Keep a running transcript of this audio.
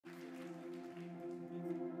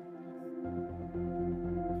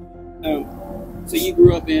So you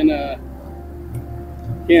grew up in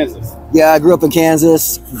Kansas? Yeah, I grew up in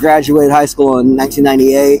Kansas, graduated high school in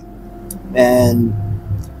 1998, and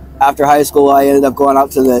after high school I ended up going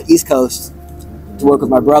out to the East Coast to work with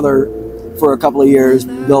my brother for a couple of years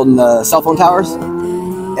building cell phone towers,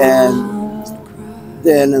 and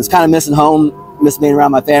then I was kind of missing home, missed being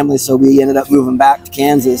around my family, so we ended up moving back to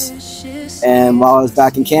Kansas. And while I was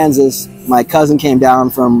back in Kansas, my cousin came down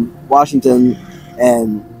from Washington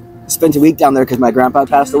and spent a week down there because my grandpa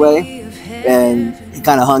passed away, and he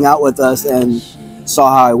kind of hung out with us and saw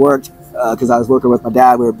how I worked because I was working with my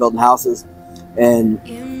dad. We were building houses, and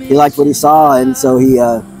he liked what he saw, and so he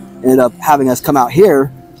ended up having us come out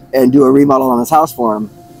here and do a remodel on his house for him.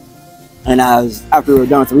 And after we were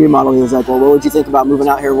done with the remodel, he was like, well, what would you think about moving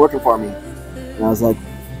out here and working for me? And I was like,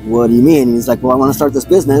 what do you mean? And he's like, well, I want to start this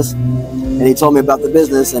business. And he told me about the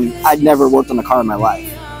business, and I'd never worked on a car in my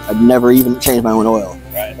life. I'd never even changed my own oil.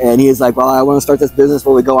 Right. And he was like, well, I want to start this business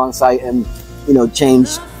where we go on site and, you know,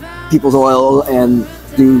 change people's oil and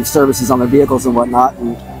do services on their vehicles and whatnot.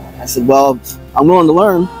 And I said, well, I'm willing to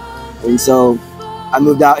learn. And so I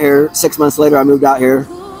moved out here. 6 months later, I moved out here,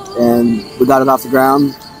 and we got it off the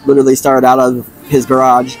ground. Literally started out of his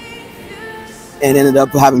garage and ended up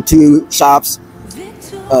having 2 shops,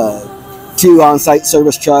 2 on-site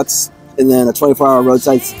service trucks, and then a 24-hour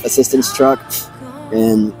roadside assistance truck.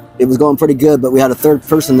 And it was going pretty good, but we had a third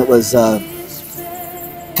person that was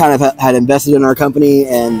kind of had invested in our company,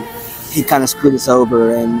 and he kind of screwed us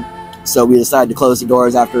over. And so we decided to close the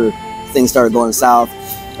doors after things started going south.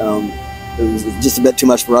 It was just a bit too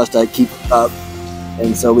much for us to keep up.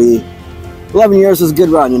 And so 11 years was a good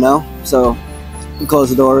run, you know? So we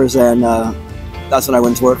closed the doors, and that's when I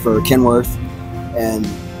went to work for Kenworth and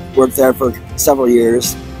worked there for several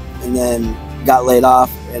years, and then got laid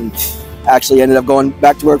off and actually ended up going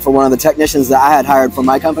back to work for one of the technicians that I had hired for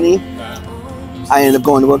my company. I ended up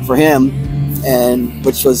going to work for him, and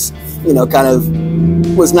which was, you know, kind of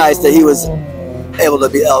was nice that he was able to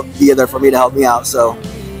be there for me to help me out. So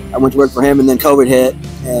I went to work for him, and then COVID hit,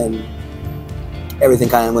 and everything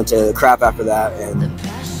kind of went to crap after that, and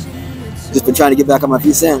just been trying to get back on my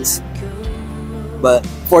feet since. But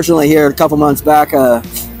fortunately here a couple months back,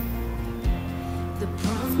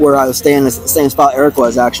 where I was staying in the same spot Eric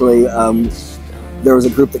was actually, there was a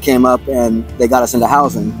group that came up and they got us into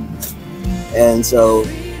housing.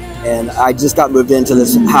 And I just got moved into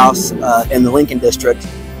this house in the Lincoln District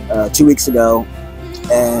 2 weeks ago,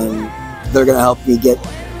 and they're gonna help me get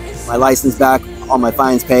my license back, all my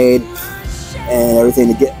fines paid, and everything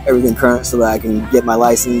to get everything current so that I can get my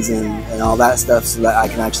license and all that stuff so that I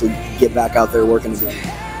can actually get back out there working again.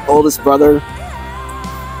 Oldest brother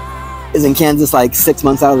is in Kansas like 6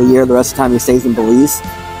 months out of the year. The rest of the time he stays in Belize.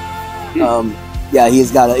 Yeah,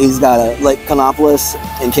 he's got a Lake Canopolis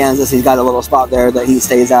in Kansas. He's got a little spot there that he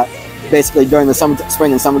stays at basically during the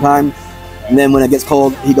spring and summertime. And then when it gets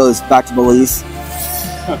cold, he goes back to Belize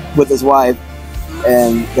with his wife,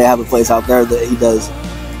 and they have a place out there that he does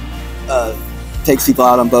takes people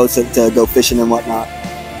out on boats to go fishing and whatnot.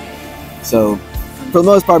 So for the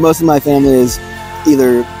most part, most of my family is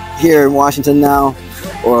either here in Washington now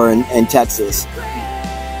or in Texas.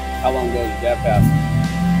 How long ago did Dad pass?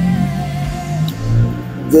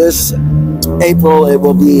 This April it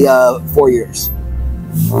will be 4 years.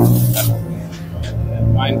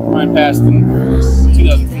 Mine passed in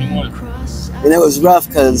 2021. And it was rough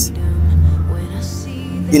because,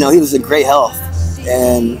 you know, he was in great health,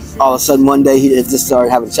 and all of a sudden one day he just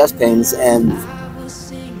started having chest pains, and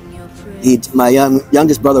my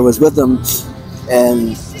youngest brother was with him,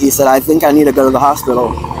 and he said, I think I need to go to the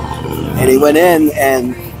hospital. And he went in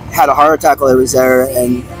and had a heart attack while he was there,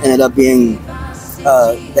 and ended up being,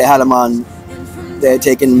 they had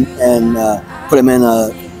taken and put him in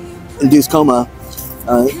a induced coma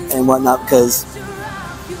and whatnot because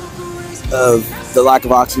of the lack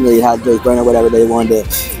of oxygen that he had to his brain or whatever they wanted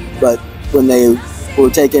to. But when they were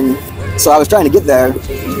taken, so I was trying to get there.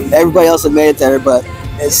 Everybody else had made it there, but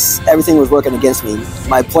everything was working against me.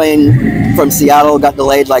 My plane from Seattle got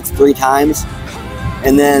delayed like 3 times.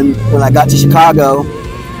 And then when I got to Chicago,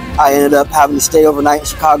 I ended up having to stay overnight in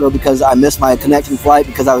Chicago because I missed my connecting flight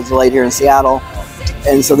because I was delayed here in Seattle.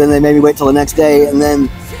 And so then they made me wait till the next day. And then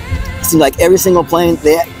it seemed like every single plane,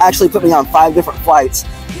 they actually put me on 5 different flights.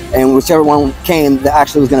 And whichever one came that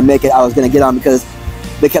actually was going to make it, I was going to get on because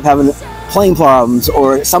they kept having plane problems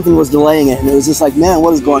or something was delaying it. And it was just like, man,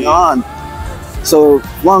 what is going on? So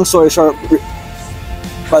long story short,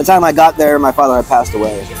 by the time I got there, my father had passed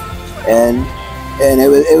away. And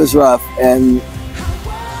it was rough. And,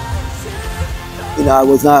 you know, I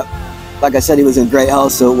was not like I said, he was in great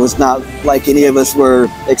health, so it was not like any of us were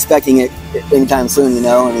expecting it anytime soon, you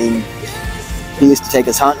know. I mean, he used to take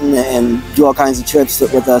us hunting and do all kinds of trips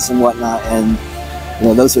with us and whatnot, and you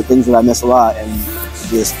know, those are things that I miss a lot, and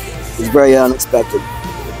just it was very unexpected.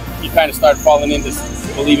 You kind of started falling into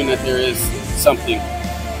believing that there is something,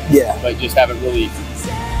 Yeah. but just haven't really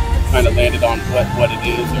kind of landed on what it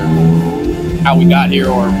is or how we got here,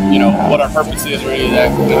 or you know what our purpose is, or any of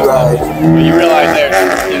that kind of Right. stuff. But you realize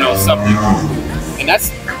there's, you know, something, and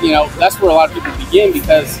that's, you know, that's where a lot of people begin,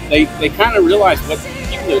 because they kind of realize what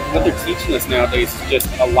they're teaching us nowadays is just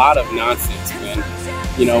a lot of nonsense, man.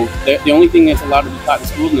 You know, the only thing that's allowed to be taught in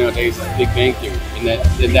schools nowadays is Big Bang Theory,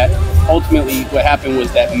 and that ultimately what happened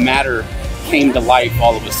was that matter came to life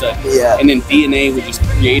all of a sudden, Yeah. and then DNA would just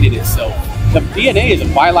created itself. The DNA is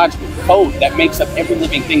a biological code that makes up every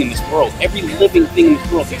living thing in this world. Every living thing in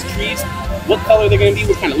this world. These trees, what color they're going to be,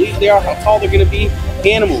 what kind of leaves they are, how tall they're going to be.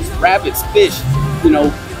 Animals, rabbits, fish, you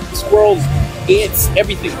know, squirrels, ants,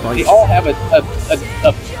 everything. They all have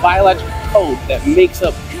a biological code that makes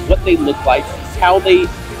up what they look like, how they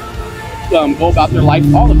go about their life,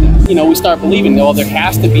 all of that. You know, we start believing, oh, there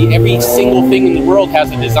has to be, every single thing in the world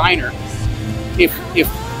has a designer. If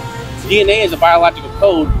DNA is a biological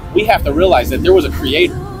code, we have to realize that there was a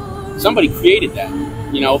creator. Somebody created that,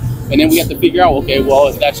 you know, and then we have to figure out, okay, well,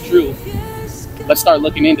 if that's true, let's start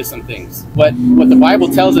looking into some things. What the Bible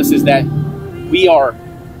tells us is that we are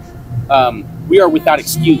without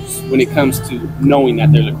excuse when it comes to knowing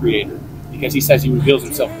that there's a creator, because he says he reveals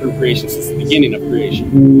himself through creation since the beginning of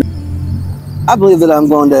creation. I believe that I'm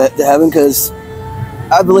going to heaven because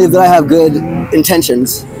I believe that I have good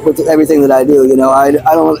intentions with everything that I do. You know, I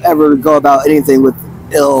don't ever go about anything with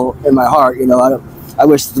ill in my heart. You know, I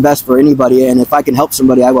wish the best for anybody, and if I can help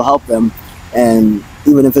somebody, I will help them. And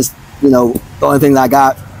even if it's, you know, the only thing that I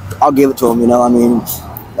got, I'll give it to them. You know, I mean,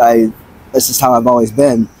 this is how I've always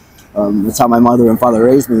been. That's how my mother and father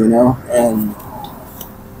raised me. You know, and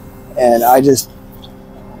I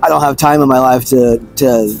don't have time in my life to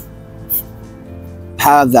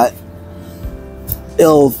have that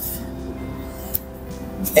ill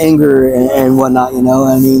anger and whatnot, you know.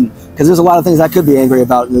 I mean, because there's a lot of things I could be angry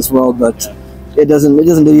about in this world, but it doesn't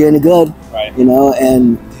do you any good, Right. you know.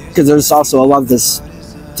 And because there's also a lot of this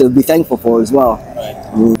to be thankful for as well. Right.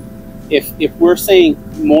 I mean, If we're saying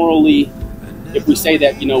morally, if we say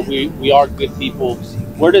that, you know, we are good people,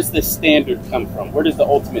 where does this standard come from? Where does the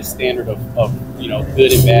ultimate standard of you know,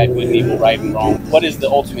 good and bad, good and evil, right and wrong, what is the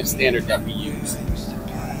ultimate standard that we use?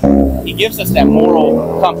 He gives us that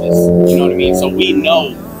moral compass, you know what I mean? So we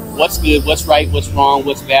know what's good, what's right, what's wrong,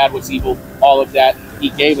 what's bad, what's evil, all of that. He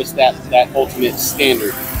gave us that ultimate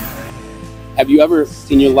standard. Have you ever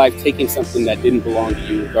in your life taken something that didn't belong to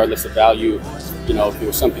you, regardless of value? You know, if it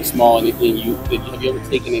was something small and have you ever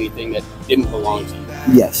taken anything that didn't belong to you?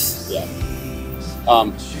 yes. Yeah.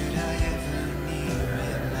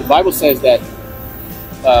 The Bible says that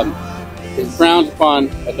it frowns upon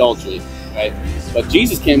adultery, right? But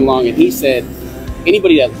Jesus came along and he said,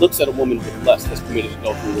 anybody that looks at a woman with lust has committed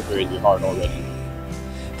adultery with her in your heart already.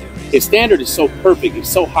 His standard is so perfect, it's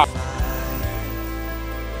so high.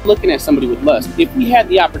 Looking at somebody with lust, if we had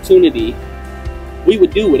the opportunity, we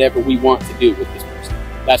would do whatever we want to do with this person.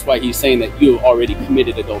 That's why he's saying that you have already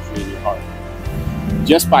committed adultery in your heart,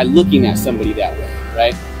 just by looking at somebody that way,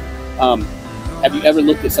 right? Have you ever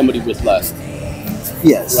looked at somebody with lust?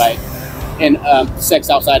 Yes. Right? And sex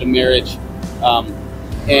outside of marriage.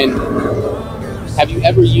 And have you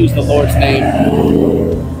ever used the Lord's name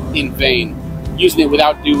in vain? Using it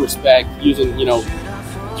without due respect, using, you know,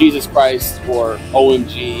 Jesus Christ or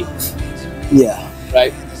OMG, Yeah.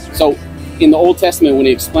 right? So in the Old Testament, when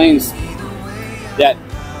it explains that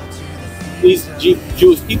these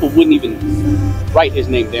Jewish people wouldn't even write his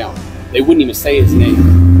name down, they wouldn't even say his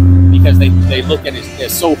name, because they looked at it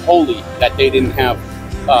as so holy that they didn't have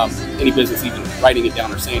any business even writing it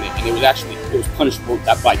down or saying it, and it was punishable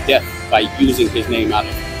by death by using his name out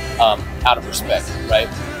of respect, right?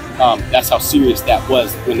 That's how serious that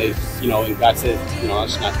was when they, you know, and God said, you know, I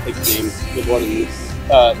should not take the name of the Lord in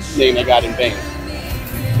name of God in vain.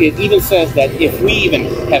 It even says that if we even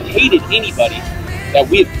have hated anybody, that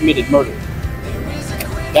we have committed murder.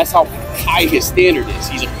 That's how high his standard is.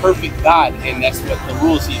 He's a perfect God, and that's what the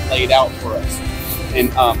rules he's laid out for us.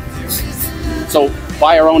 And so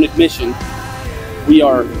by our own admission, we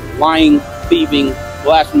are lying, thieving,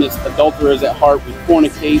 blasphemous, adulterers at heart. We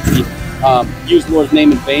fornicate, we use the Lord's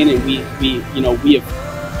name in vain, and we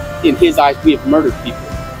have, in his eyes, we have murdered people.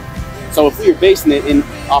 So if we are basing it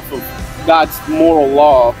off of God's moral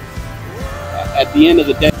law, at the end of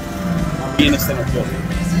the day, are we innocent or guilty?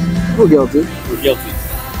 We're guilty. We're guilty.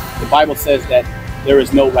 The Bible says that there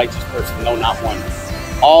is no righteous person, no, not one.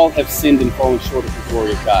 All have sinned and fallen short of the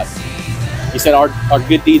glory of God. He said our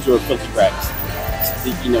good deeds are filthy rags.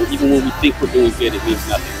 You know, even when we think we're doing good, it means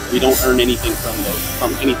nothing. We don't earn anything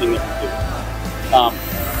from anything that we do.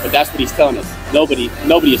 But that's what he's telling us. Nobody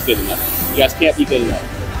is good enough. You guys can't be good enough.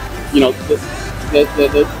 You know,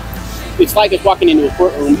 it's like us walking into a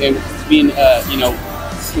courtroom and being, you know,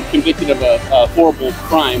 convicted of a horrible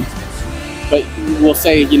crime, but we'll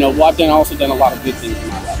say, you know, well, I've also done a lot of good things in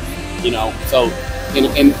my life. You know, so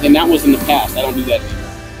and that was in the past. I don't do that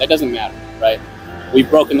anymore. That doesn't matter, right? We've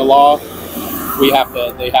broken the law. They have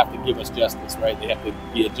to give us justice, right? They have to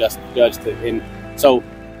be a just judge and so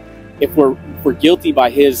if we're guilty by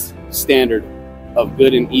his standard of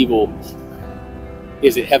good and evil,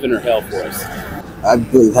 is it heaven or hell for us? I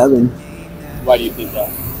believe heaven. Why do you think that?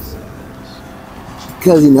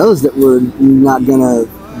 Because he knows that we're not gonna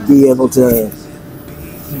be able to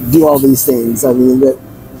do all these things. I mean, that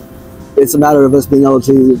it's a matter of us being able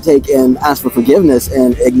to take and ask for forgiveness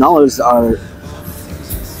and acknowledge our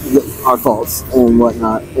faults and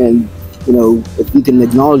whatnot. And you know, if you can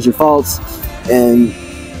acknowledge your faults and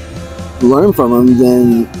learn from them,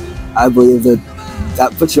 then I believe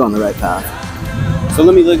that puts you on the right path. So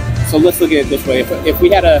let's look at it this way. If we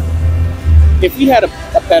had a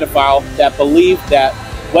pedophile that believed that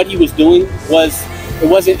what he was doing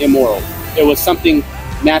wasn't immoral, it was something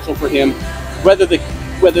natural for him, whether the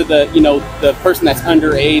you know, the person that's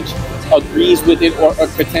underage agrees with it or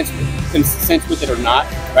consents with it or not,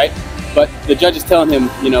 right? But the judge is telling him,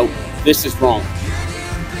 you know, this is wrong.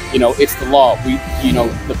 You know, it's the law. You know,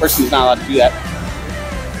 the person is not allowed to do that.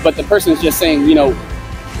 But the person is just saying, you know,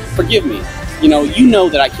 forgive me. You know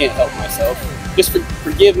that I can't help myself. Just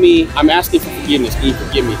forgive me. I'm asking for forgiveness. Can you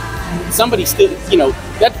forgive me? Somebody still, you know,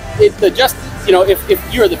 you know,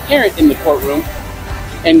 if you're the parent in the courtroom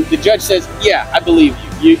and the judge says, yeah, I believe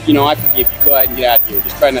you. You know, I forgive you. Go ahead and get out of here.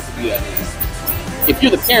 Just try not to do that. If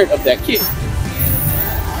you're the parent of that kid,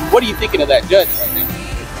 what are you thinking of that judge right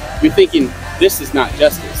now? You're thinking, this is not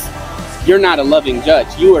justice. You're not a loving judge.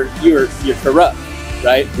 You're corrupt,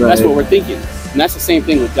 right? That's what we're thinking. And that's the same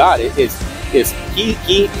thing with God.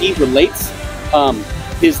 He relates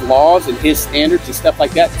his laws and his standards and stuff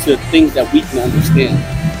like that to things that we can understand.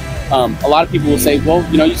 A lot of people will say, well,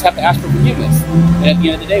 you know, you just have to ask for forgiveness, and at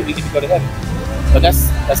the end of the day, we get to go to heaven. But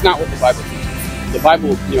that's not what the Bible teaches. The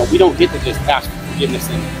Bible, you know, we don't get to just ask for forgiveness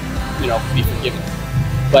and, you know, be forgiven.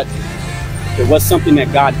 But there was something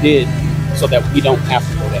that God did so that we don't have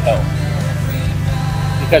to go to hell,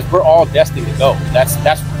 because we're all destined to go.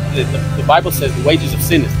 The Bible says the wages of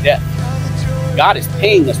sin is death. God is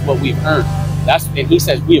paying us what we've earned. And he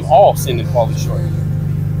says we have all sinned and fallen short.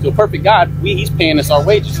 To a perfect God, he's paying us our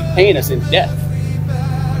wages. He's paying us in death.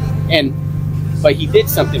 But he did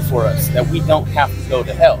something for us that we don't have to go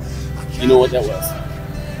to hell. You know what that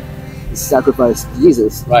was? He sacrificed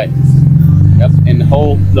Jesus. Right. Yep. And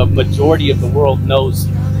the majority of the world knows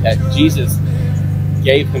that Jesus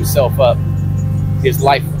gave himself up, his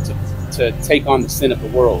life, to take on the sin of the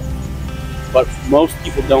world. But most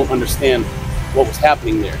people don't understand what was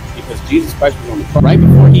happening there, because Jesus Christ was on the cross. Right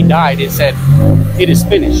before he died, it said, it is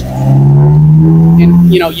finished. And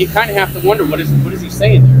you know, you kind of have to wonder, what is he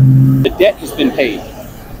saying there? The debt has been paid.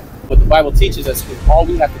 What the Bible teaches us is all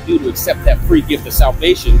we have to do to accept that free gift of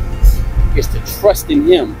salvation is to trust in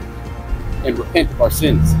him and repent of our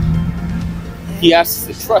sins. He asks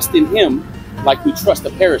us to trust in him like we trust a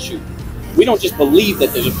parachute. We don't just believe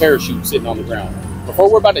that there's a parachute sitting on the ground. Before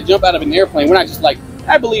we're about to jump out of an airplane, we're not just like,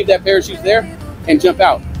 I believe that parachute's there, and jump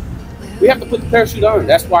out. We have to put the parachute on.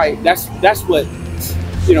 That's what,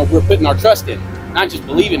 you know, we're putting our trust in. Not just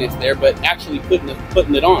believing it's there, but actually putting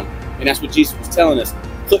it on. And that's what Jesus was telling us.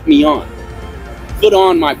 Put me on. Put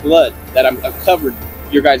on my blood, that I've covered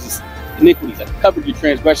your guys' iniquities. I've covered your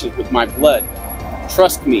transgressions with my blood.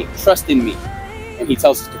 Trust me. Trust in me. And he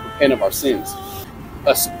tells us to repent of our sins.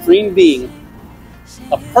 A supreme being,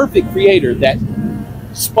 a perfect creator that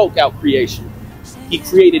spoke out creation. He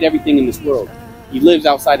created everything in this world. He lives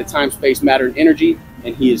outside of time, space, matter, and energy,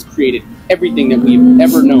 and he has created everything that we've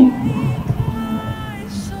ever known.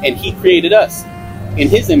 And he created us in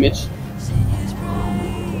his image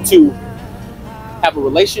to have a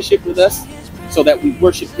relationship with us so that we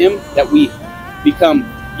worship him, that we become,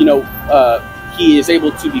 you know, he is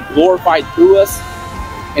able to be glorified through us.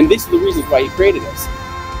 And this is the reasons why he created us.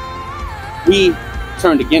 We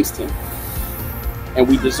turned against him, and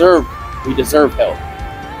we deserve hell.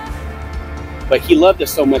 But he loved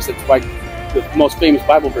us so much, that's why the most famous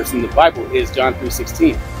Bible verse in the Bible is John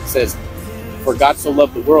 3:16. It says, for God so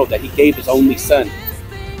loved the world that he gave his only son,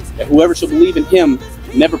 that whoever shall believe in him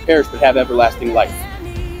never perish but have everlasting life.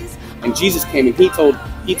 And Jesus came and he told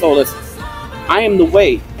us, I am the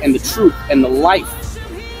way and the truth and the life,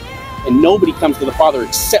 and nobody comes to the Father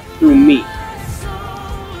except through me.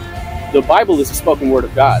 The Bible is the spoken word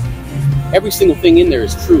of God. Every single thing in there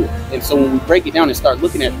is true. And so when we break it down and start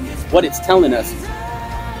looking at what it's telling us,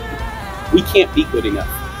 we can't be good enough.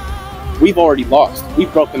 We've already lost.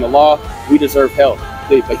 We've broken the law. We deserve hell.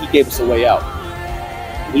 But he gave us a way out.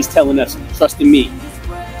 He's telling us, trust in me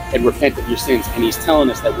and repent of your sins. And he's telling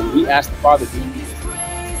us that when we ask the Father to do this,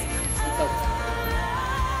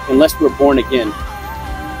 unless we're born again,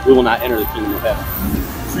 we will not enter the kingdom of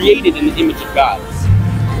heaven. Created in the image of God.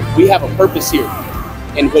 We have a purpose here.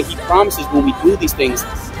 And what he promises when we do these things,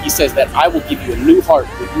 he says that I will give you a new heart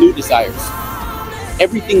with new desires.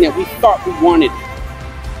 Everything that we thought we wanted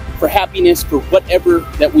for happiness, for whatever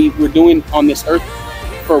that we were doing on this earth,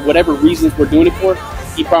 for whatever reasons we're doing it for,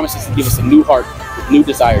 he promises to give us a new heart with new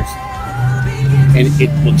desires. And it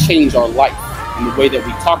will change our life in the way that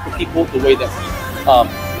we talk to people, the way that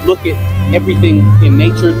we look at everything in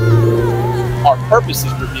nature. Our purpose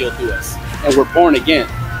is revealed to us, and we're born again.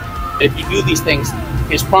 If you do these things,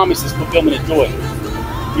 his promise is fulfillment of joy.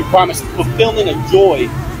 He promised fulfillment of joy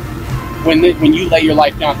when you lay your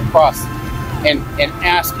life down at the cross and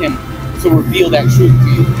ask him to reveal that truth to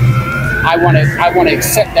you. I want to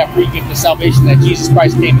accept that free gift of salvation that Jesus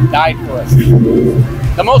Christ came and died for us.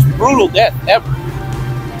 The most brutal death ever.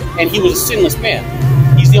 And he was a sinless man.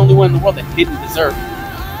 He's the only one in the world that didn't deserve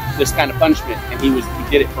this kind of punishment, and he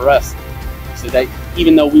did it for us. So that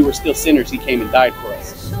even though we were still sinners, he came and died for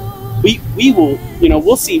us. We will,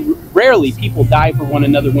 we'll see rarely people die for one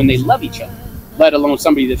another when they love each other, let alone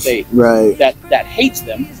somebody that that hates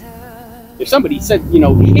them. If somebody said,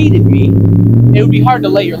 hated me, it would be hard to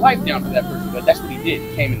lay your life down for that person, but that's what he did.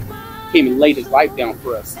 He came and laid his life down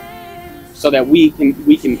for us, so that we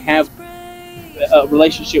can have a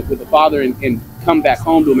relationship with the Father and come back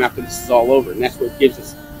home to him after this is all over. And that's what gives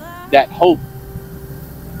us that hope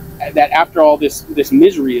that after all this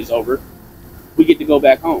misery is over, we get to go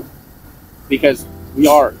back home, because we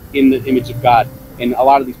are in the image of God. And a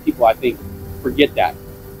lot of these people, I think, forget that.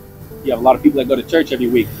 You have a lot of people that go to church every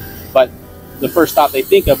week, but the first thought they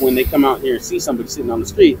think of when they come out here and see somebody sitting on the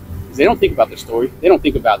street is they don't think about their story. They don't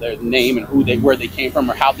think about their name and where they came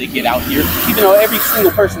from or how they get out here. Even though every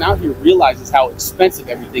single person out here realizes how expensive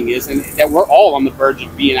everything is and that we're all on the verge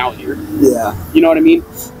of being out here. Yeah. You know what I mean?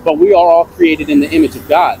 But we are all created in the image of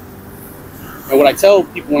God. And what I tell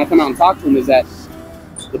people when I come out and talk to them is that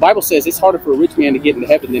the Bible says it's harder for a rich man to get into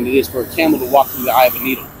heaven than it is for a camel to walk through the eye of a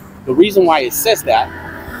needle. The reason why it says that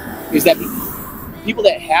is that people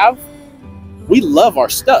that we love our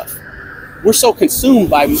stuff. We're so consumed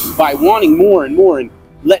by wanting more and more and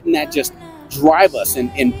letting that just drive us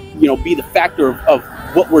and be the factor of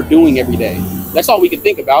what we're doing every day. That's all we can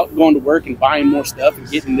think about, going to work and buying more stuff and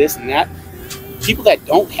getting this and that. People that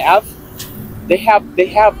don't have, they have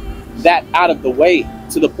that out of the way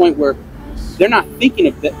to the point where they're not thinking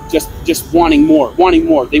of that, just wanting more.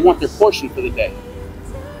 They want their portion for the day.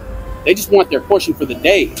 They just want their portion for the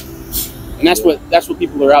day. And that's what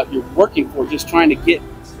people are out here working for, just trying to get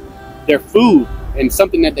their food and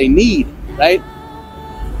something that they need, right?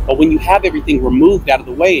 But when you have everything removed out of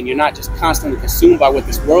the way and you're not just constantly consumed by what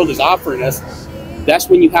this world is offering us, that's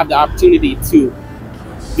when you have the opportunity to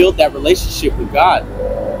build that relationship with God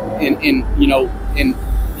and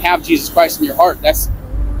have Jesus Christ in your heart.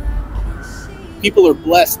 People are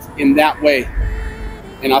blessed in that way,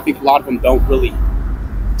 and I think a lot of them don't really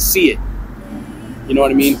see it. You know what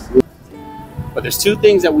I mean? But there's two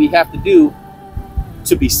things that we have to do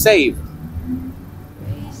to be saved.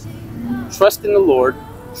 Trust in the Lord,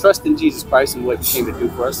 trust in Jesus Christ and what he came to do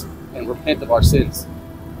for us, and repent of our sins.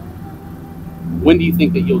 When do you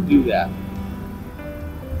think that you'll do that?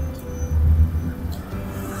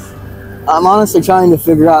 I'm honestly trying to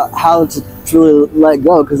figure out how to truly let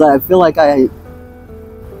go, because I feel like I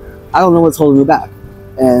don't know what's holding me back.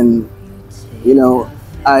 And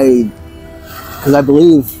because I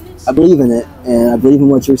believe in it, and I believe in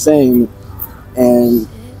what you're saying,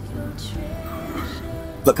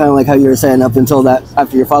 but kind of like how you were saying up until that,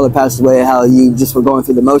 after your father passed away, how you just were going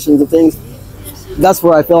through the motions of things. That's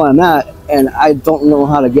where I feel I'm at, and I don't know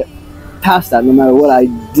how to get past that no matter what I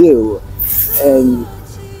do, and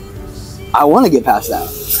I want to get past that.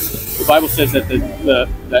 The Bible says that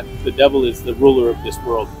the devil is the ruler of this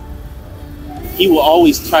world. He will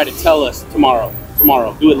always try to tell us tomorrow,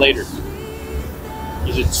 do it later.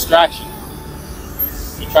 He's a distraction.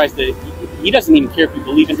 He doesn't even care if you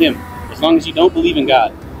believe in him, as long as you don't believe in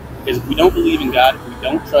God. Because if we don't believe in God, if we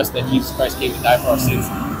don't trust that Jesus Christ came to die for our sins,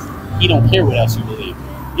 he don't care what else you believe.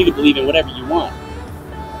 You can believe in whatever you want.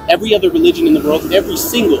 Every other religion in the world, every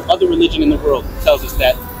single other religion in the world tells us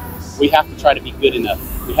that we have to try to be good enough.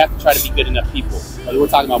 We have to try to be good enough people. Whether we're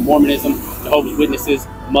talking about Mormonism, Jehovah's Witnesses,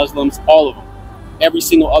 Muslims, all of them. Every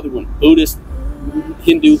single other one, Buddhist,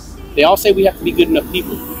 Hindu, they all say we have to be good enough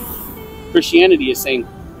people. Christianity is saying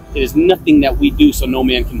it is nothing that we do so no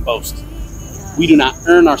man can boast. We do not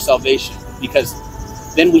earn our salvation, because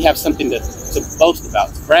then we have something to boast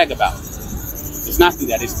about, to brag about. It's not through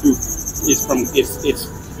that. It's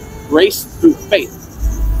grace through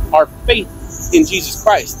faith. Our faith in Jesus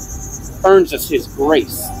Christ earns us his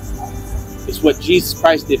grace. It's what Jesus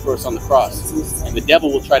Christ did for us on the cross. And the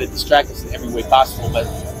devil will try to distract us in every way possible, but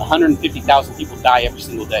 150,000 people die every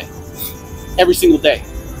single day. Every single day.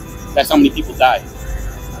 That's how many people die.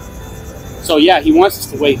 So yeah, he wants us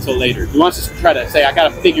to wait till later. He wants us to try to say, I got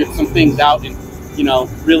to figure some things out and,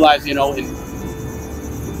 realize, and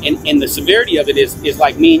the severity of it is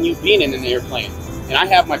like me and you being in an airplane. And I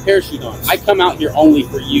have my parachute on. I come out here only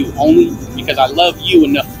for you, only because I love you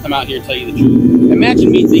enough to come out here and tell you the truth.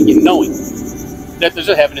 Imagine me knowing that there's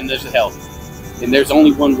a heaven and there's a hell, and there's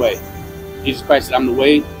only one way. Jesus Christ said, I'm the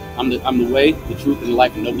way, the truth, and the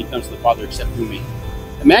life, and nobody comes to the Father except through me.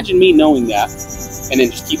 Imagine me knowing that, and then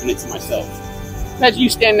just keeping it to myself. Imagine you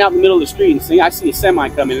standing out in the middle of the street and saying, I see a semi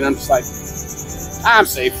coming, and I'm just like, I'm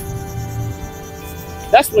safe.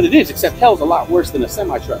 That's what it is, except hell's a lot worse than a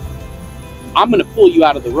semi-truck. I'm going to pull you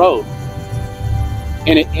out of the road.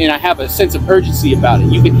 And I have a sense of urgency about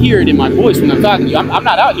it. You can hear it in my voice when I'm talking to you. I'm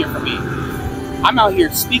not out here for me. I'm out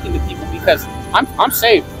here speaking to people because I'm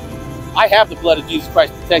saved. I have the blood of Jesus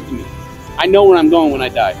Christ protecting me. I know where I'm going when I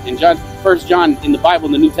die. And 1 John in the Bible,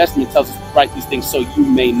 in the New Testament, tells us to write these things so you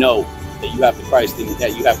may know that you have the Christ in you,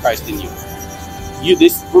 that you have Christ in you.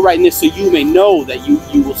 We're writing this so you may know that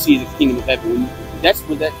you will see the kingdom of heaven. That's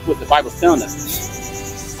what the Bible's telling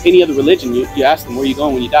us. Any other religion, you ask them, where are you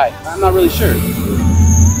going when you die? I'm not really sure.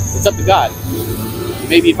 It's up to God.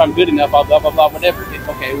 Maybe if I'm good enough, I'll blah, blah, blah, whatever.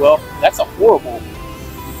 Okay, well, that's a horrible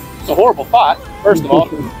thought, first of all.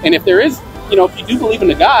 And if there is, if you do believe in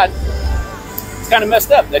a God, it's kind of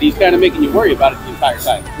messed up that he's kind of making you worry about it the entire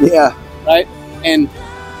time. Yeah. Right? And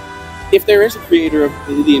if there is a creator of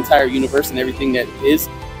the entire universe and everything that is,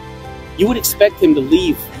 you would expect him to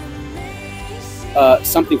leave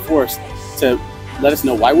something for us to let us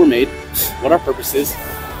know why we're made, what our purpose is,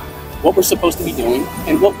 what we're supposed to be doing,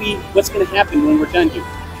 and what's going to happen when we're done here.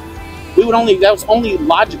 That was only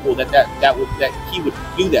logical that he would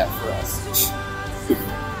do that for us.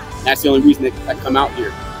 That's the only reason that I come out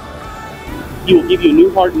here. He will give you a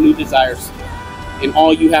new heart and new desires, and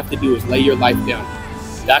all you have to do is lay your life down.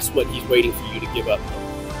 That's what he's waiting for you to give up.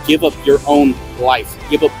 Give up your own life.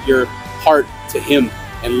 Give up your heart to him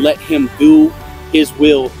and let him do his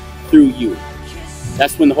will through you.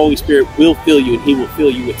 That's when the Holy Spirit will fill you, and he will fill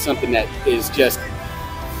you with something that is just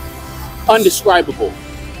undescribable.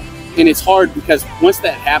 And it's hard because once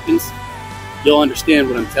that happens, you'll understand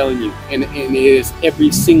what I'm telling you. And it is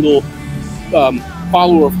every single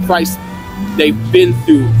follower of Christ. They've been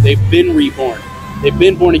reborn. They've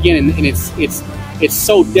been born again, and it's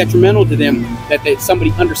so detrimental to them that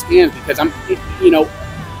somebody understands, because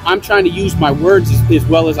I'm trying to use my words as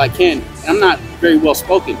well as I can, and I'm not very well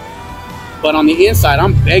spoken. But on the inside,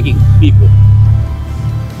 I'm begging people,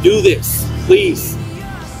 do this, please.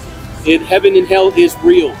 Heaven and hell is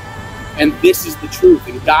real, and this is the truth,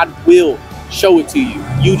 and God will show it to you.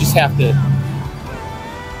 You just have to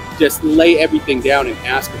just lay everything down and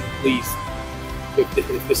ask him, please,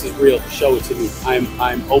 if this is real, show it to me.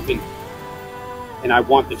 I'm open, and I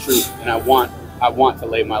want the truth, and I want to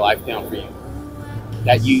lay my life down for you,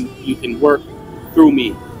 that you can work through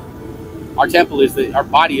me. Our temple our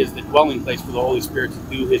body is the dwelling place for the Holy Spirit to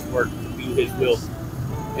do his work, to do his will.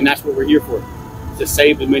 And that's what we're here for, to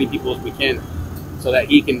save as many people as we can so that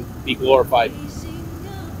he can be glorified.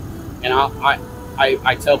 And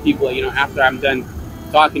I tell people, after I'm done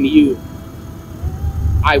talking to you,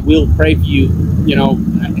 I will pray for you,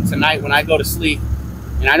 tonight when I go to sleep.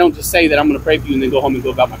 And I don't just say that I'm going to pray for you and then go home and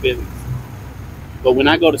go about my business. But when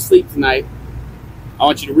I go to sleep tonight, I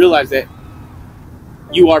want you to realize that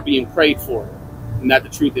you are being prayed for, and that the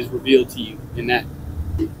truth is revealed to you, and that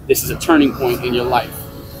this is a turning point in your life.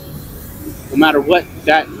 No matter what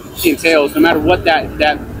that entails, no matter what that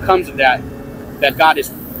comes of that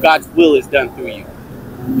God's will is done through you,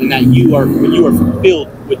 and that you are fulfilled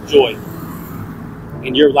with joy,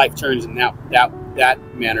 and your life turns in that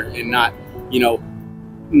manner, and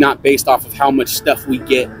not based off of how much stuff we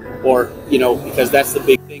get, or because that's the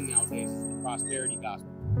big thing nowadays, is the prosperity gospel.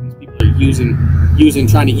 These people are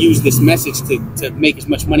trying to use this message to make as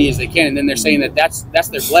much money as they can, and then they're saying that that's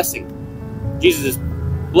their blessing. Jesus is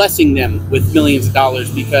blessing them with millions of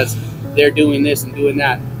dollars because they're doing this and doing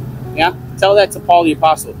that. Yeah, tell that to Paul the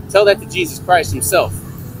Apostle. Tell that to Jesus Christ himself,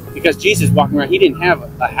 because Jesus walking around, he didn't have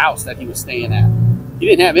a house that he was staying at. He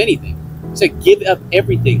didn't have anything. He said, give up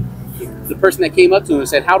everything. The person that came up to him and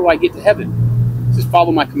said, how do I get to heaven? He says,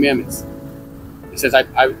 follow my commandments. He says,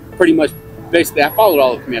 I pretty much, basically, I followed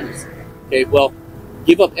all the commandments. Okay, well,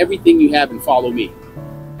 give up everything you have and follow me.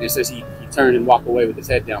 And it says he turned and walked away with his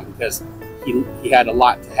head down because he had a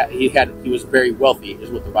lot to have. He was very wealthy, is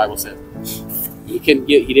what the Bible said. He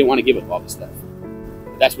didn't want to give up all this stuff.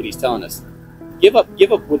 But that's what he's telling us. Give up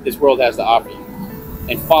what this world has to offer you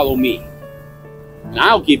and follow me. And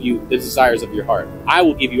I'll give you the desires of your heart. I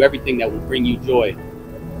will give you everything that will bring you joy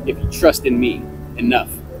if you trust in me enough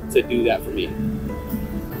to do that for me.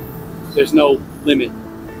 There's no limit.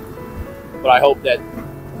 But I hope that,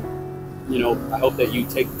 you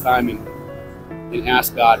take the time and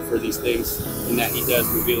ask God for these things, and that he does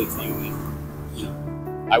reveal it to you.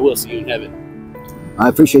 And, I will see you in heaven. I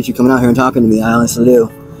appreciate you coming out here and talking to me. I honestly do.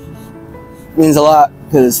 It means a lot,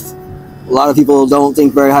 because a lot of people don't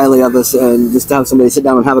think very highly of us, and just to have somebody sit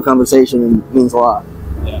down and have a conversation means a lot.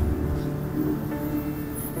 Yeah.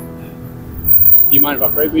 Do you mind if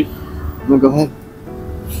I pray for you? I'm gonna go ahead.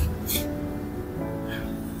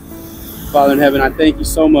 Father in heaven, I thank you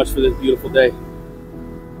so much for this beautiful day,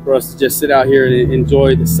 for us to just sit out here and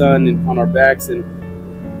enjoy the sun on our backs and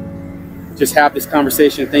just have this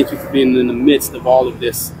conversation. Thank you for being in the midst of all of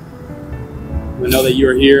this. I know that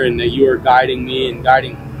you're here and that you are guiding me and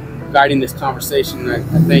guiding this conversation. And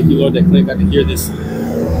I thank you, Lord, that Clint got to hear this,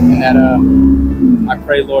 and that I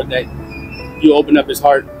pray, Lord, that you open up his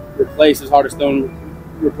heart, replace his heart of stone,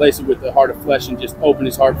 replace it with the heart of flesh, and just open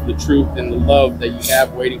his heart for the truth and the love that you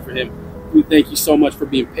have waiting for him. We thank you so much for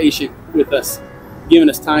being patient with us, giving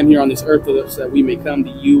us time here on this earth so that we may come to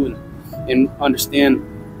you and understand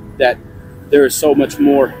that there is so much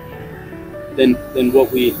more than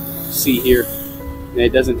what we see here, and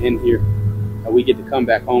it doesn't end here. We get to come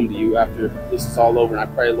back home to you after this is all over. And I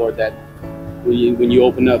pray, Lord, that when you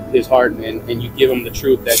open up his heart and you give him the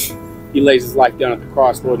truth, that he lays his life down at the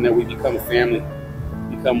cross, Lord, and that we become a family,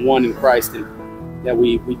 become one in Christ, and that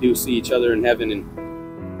we do see each other in heaven. And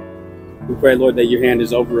we pray, Lord, that your hand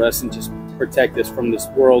is over us and just protect us from this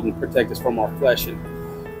world and protect us from our flesh,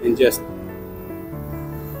 and just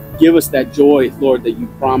give us that joy, Lord, that you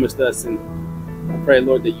promised us. And I pray,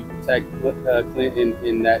 Lord, that you protect Clint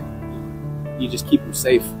and that you just keep him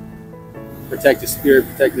safe. Protect his spirit,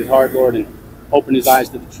 protect his heart, Lord, and open his eyes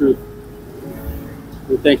to the truth.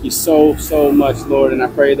 We thank you so, so much, Lord, and I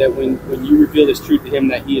pray that when you reveal this truth to him,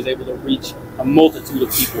 that he is able to reach a multitude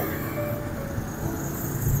of people.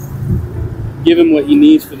 Give him what he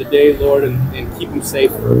needs for the day, Lord, and keep him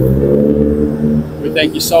safe. We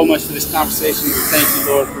thank you so much for this conversation. We thank you,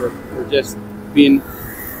 Lord, for just being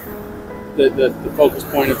the focus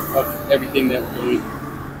point of everything that we're doing.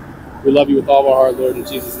 We love you with all of our heart, Lord. In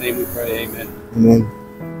Jesus' name we pray, amen. Amen.